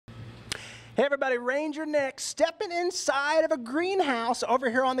Hey everybody, Ranger Nick stepping inside of a greenhouse over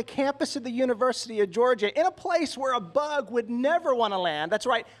here on the campus of the University of Georgia in a place where a bug would never want to land. That's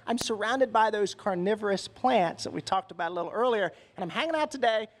right, I'm surrounded by those carnivorous plants that we talked about a little earlier, and I'm hanging out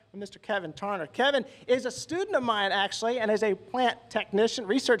today with Mr. Kevin Turner. Kevin is a student of mine actually and is a plant technician,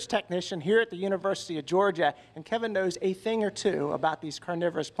 research technician here at the University of Georgia, and Kevin knows a thing or two about these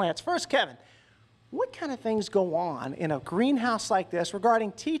carnivorous plants. First, Kevin, what kind of things go on in a greenhouse like this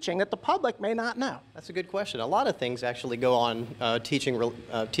regarding teaching that the public may not know? That's a good question. A lot of things actually go on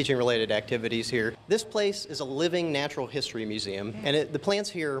teaching-related activities here. This place is a living natural history museum, and the plants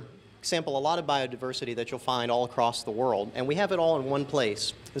here sample a lot of biodiversity that you'll find all across the world, and we have it all in one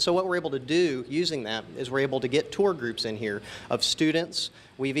place. And so what we're able to do using that is we're able to get tour groups in here of students.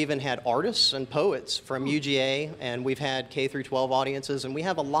 We've even had artists and poets from UGA, and we've had K through 12 audiences, and we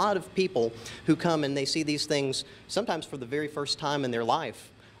have a lot of people who come and they see these things sometimes for the very first time in their life.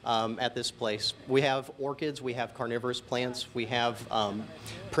 At this place. We have orchids, we have carnivorous plants, we have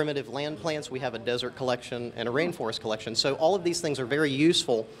primitive land plants, we have a desert collection and a rainforest collection. So all of these things are very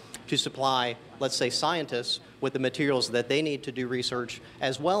useful to supply, let's say, scientists with the materials that they need to do research,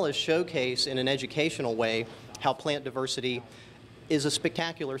 as well as showcase in an educational way how plant diversity is a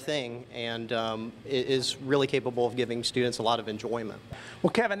spectacular thing and is really capable of giving students a lot of enjoyment.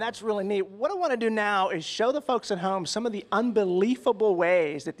 Well, Kevin, that's really neat. What I want to do now is show the folks at home some of the unbelievable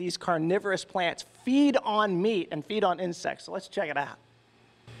ways that these carnivorous plants feed on meat and feed on insects. So let's check it out.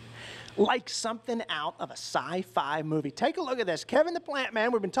 Like something out of a sci-fi movie. Take a look at this. Kevin the Plant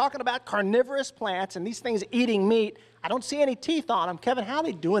Man, we've been talking about carnivorous plants and these things eating meat. I don't see any teeth on them. Kevin, how are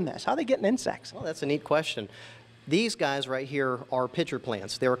they doing this? How are they getting insects? Well, that's a neat question. These guys right here are pitcher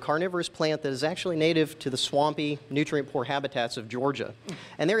plants. They're a carnivorous plant that is actually native to the swampy, nutrient-poor habitats of Georgia.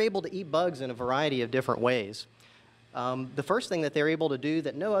 And they're able to eat bugs in a variety of different ways. The first thing that they're able to do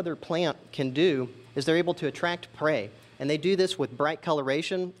that no other plant can do is they're able to attract prey. And they do this with bright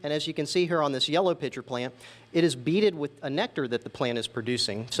coloration. And as you can see here on this yellow pitcher plant, it is beaded with a nectar that the plant is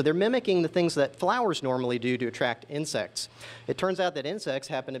producing. So they're mimicking the things that flowers normally do to attract insects. It turns out that insects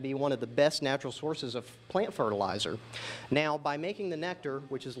happen to be one of the best natural sources of plant fertilizer. Now, by making the nectar,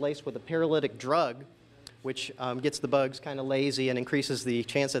 which is laced with a paralytic drug, which gets the bugs kind of lazy and increases the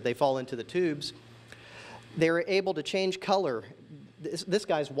chance that they fall into the tubes, they're able to change color. This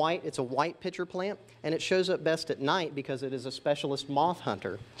guy's white. It's a white pitcher plant, and it shows up best at night because it is a specialist moth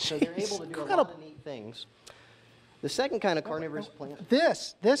hunter. So they're able to do a lot of neat things. The second kind of carnivorous plant.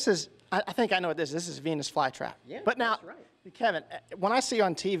 This is, I think I know what this is. This is Venus flytrap. Yeah, but now, that's right. Kevin, when I see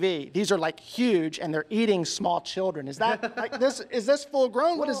on TV, these are like huge and they're eating small children. Is that like this? Is this full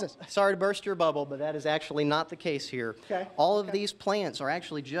grown? What is this? Sorry to burst your bubble, but that is actually not the case here. Okay. All of these plants are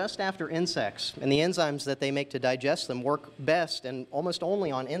actually just after insects, and the enzymes that they make to digest them work best and almost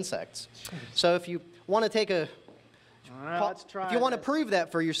only on insects. So if you want to take a All right, let's try if you want to this. prove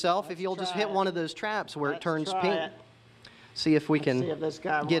that for yourself, if you'll just hit one of those traps where it turns pink, see if we can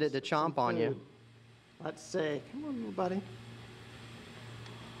get it to chomp on you. Let's see. Come on, little buddy.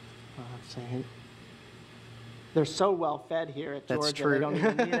 Let's see. They're so well fed here at Georgia. That's true. They don't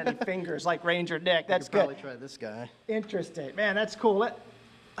even need any fingers like Ranger Nick. That's good. Probably try this guy. Interesting. Man, that's cool.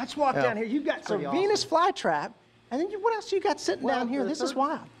 Let's walk down here. You've got some Pretty Venus flytrap. And then what else you got sitting down here? This is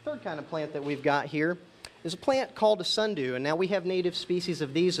wild. Third kind of plant that we've got here is a plant called a sundew, and now we have native species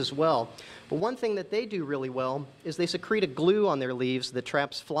of these as well. But one thing that they do really well is they secrete a glue on their leaves that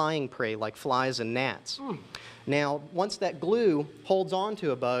traps flying prey like flies and gnats. Now, once that glue holds on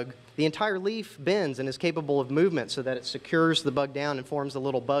to a bug, the entire leaf bends and is capable of movement so that it secures the bug down and forms a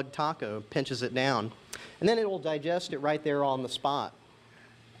little bug taco, pinches it down. And then it will digest it right there on the spot.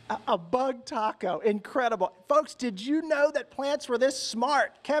 A bug taco. Incredible. Folks, did you know that plants were this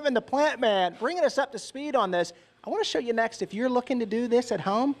smart? Kevin the Plant Man bringing us up to speed on this. I want to show you next, if you're looking to do this at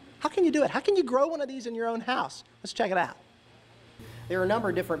home, how can you do it? How can you grow one of these in your own house? Let's check it out. There are a number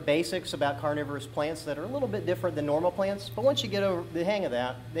of different basics about carnivorous plants that are a little bit different than normal plants, but once you get over the hang of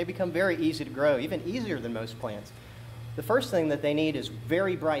that, they become very easy to grow, even easier than most plants. The first thing that they need is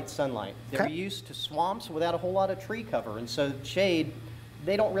very bright sunlight. They're used to swamps without a whole lot of tree cover, and so shade,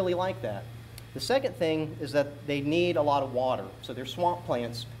 they don't really like that. The second thing is that they need a lot of water. So they're swamp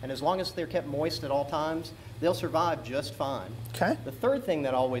plants, and as long as they're kept moist at all times, they'll survive just fine. Okay. The third thing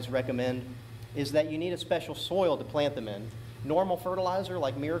that I always recommend is that you need a special soil to plant them in. Normal fertilizer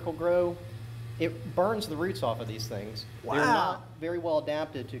like Miracle Grow, it burns the roots off of these things. Wow. They're not very well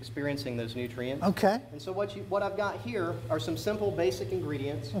adapted to experiencing those nutrients. Okay. And so what I've got here are some simple basic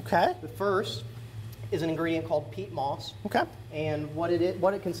ingredients. Okay. The first is an ingredient called peat moss. Okay. And what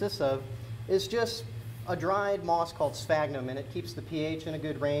it consists of is just a dried moss called sphagnum, and it keeps the pH in a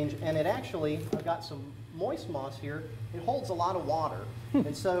good range. And it actually, I've got some moist moss here. It holds a lot of water.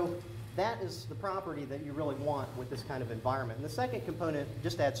 And so that is the property that you really want with this kind of environment. And the second component,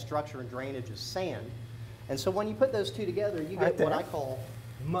 just to add structure and drainage, is sand. And so when you put those two together, you get what I call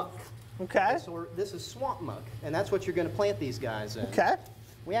muck. Okay. So this is swamp muck, and that's what you're going to plant these guys in. Okay.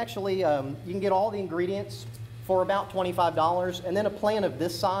 We actually, you can get all the ingredients for about $25, and then a plant of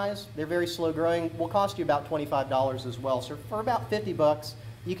this size, they're very slow growing, will cost you about $25 as well. So for about 50 bucks,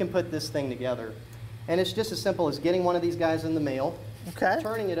 you can put this thing together. And it's just as simple as getting one of these guys in the mail,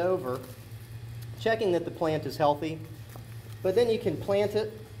 turning it over, checking that the plant is healthy, but then you can plant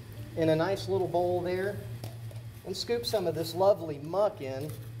it in a nice little bowl there and scoop some of this lovely muck in,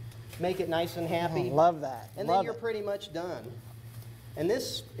 make it nice and happy. Love that. And then you're pretty much done. And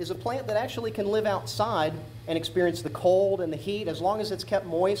this is a plant that actually can live outside and experience the cold and the heat as long as it's kept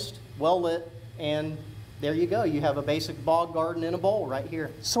moist, well lit, and there you go. You have a basic bog garden in a bowl right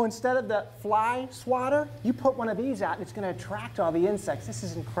here. So instead of the fly swatter, you put one of these out and it's going to attract all the insects. This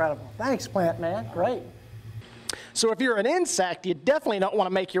is incredible. Thanks, Plant Man. Great. So if you're an insect, you definitely don't want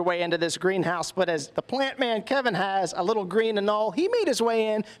to make your way into this greenhouse, but as the plant man Kevin has, a little green and all, he made his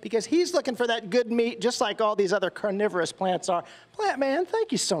way in because he's looking for that good meat just like all these other carnivorous plants are. Plant man,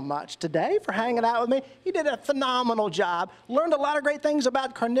 thank you so much today for hanging out with me. You did a phenomenal job, learned a lot of great things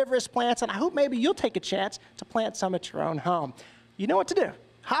about carnivorous plants, and I hope maybe you'll take a chance to plant some at your own home. You know what to do.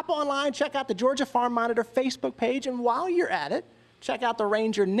 Hop online, check out the Georgia Farm Monitor Facebook page, and while you're at it, check out the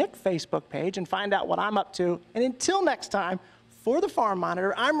Ranger Nick Facebook page and find out what I'm up to. And until next time, for the Farm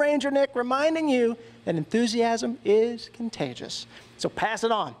Monitor, I'm Ranger Nick reminding you that enthusiasm is contagious. So pass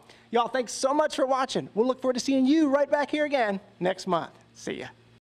it on. Y'all, thanks so much for watching. We'll look forward to seeing you right back here again next month. See ya.